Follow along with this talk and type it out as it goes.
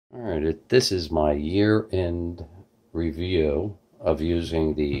Alright, this is my year-end review of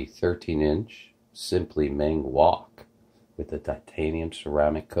using the 13-inch Simply Ming wok with the titanium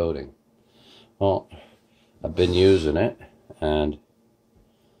ceramic coating. Well, I've been using it, and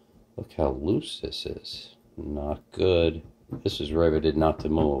look how loose this is. Not good. This is riveted not to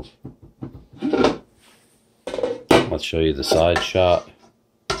move. Let's show you the side shot.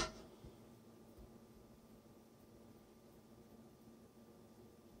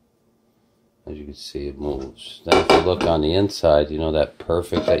 As you can see, it moves. Then if you look on the inside, you know that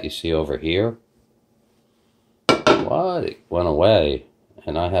perfect that you see over here? What? It went away.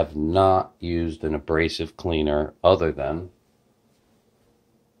 And I have not used an abrasive cleaner other than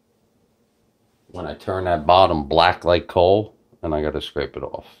when I turn that bottom black like coal and I got to scrape it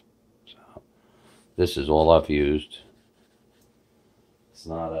off. So this is all I've used. It's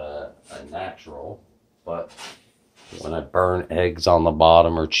not a natural, but when I burn eggs on the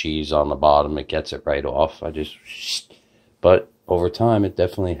bottom or cheese on the bottom, it gets it right off. But over time, it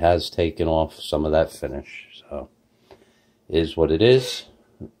definitely has taken off some of that finish. So, it is what it is.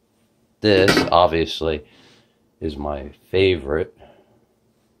 This, obviously, is my favorite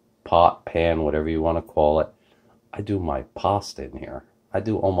pot, pan, whatever you want to call it. I do my pasta in here. I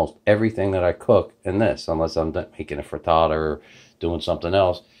do almost everything that I cook in this, unless I'm making a frittata or doing something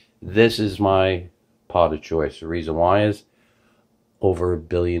else. This is my pot of choice. The reason why is over 1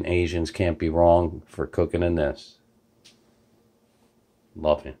 billion Asians can't be wrong for cooking in this.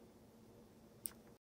 Love it.